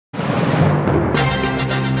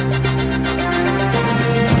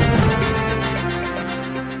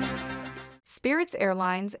Emirates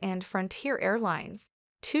Airlines and Frontier Airlines,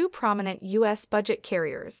 two prominent U.S. budget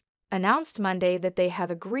carriers, announced Monday that they have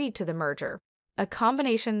agreed to the merger, a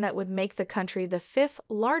combination that would make the country the fifth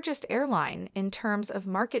largest airline in terms of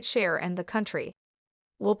market share in the country.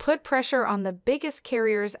 Will put pressure on the biggest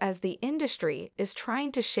carriers as the industry is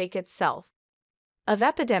trying to shake itself of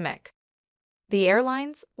epidemic. The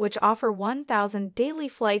airlines, which offer 1,000 daily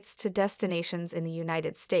flights to destinations in the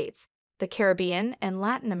United States, the Caribbean, and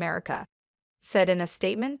Latin America, said in a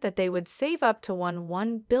statement that they would save up to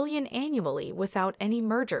 $1 billion annually without any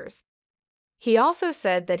mergers. He also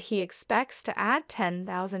said that he expects to add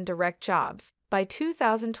 10,000 direct jobs by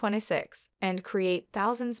 2026 and create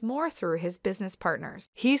thousands more through his business partners.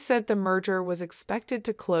 He said the merger was expected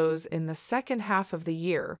to close in the second half of the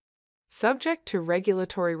year, subject to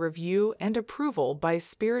regulatory review and approval by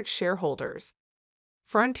Spirit shareholders.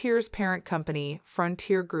 Frontier's parent company,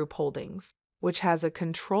 Frontier Group Holdings, which has a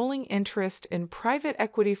controlling interest in private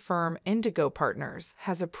equity firm Indigo Partners,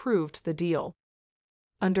 has approved the deal.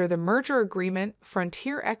 Under the merger agreement,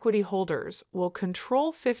 Frontier equity holders will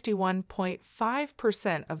control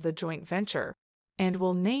 51.5% of the joint venture and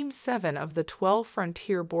will name 7 of the 12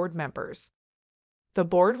 Frontier board members. The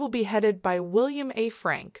board will be headed by William A.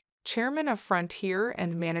 Frank, chairman of Frontier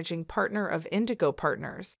and managing partner of Indigo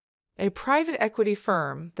Partners, a private equity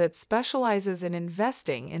firm that specializes in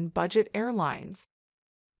investing in budget airlines.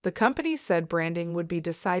 The company said branding would be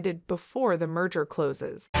decided before the merger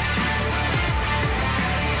closes.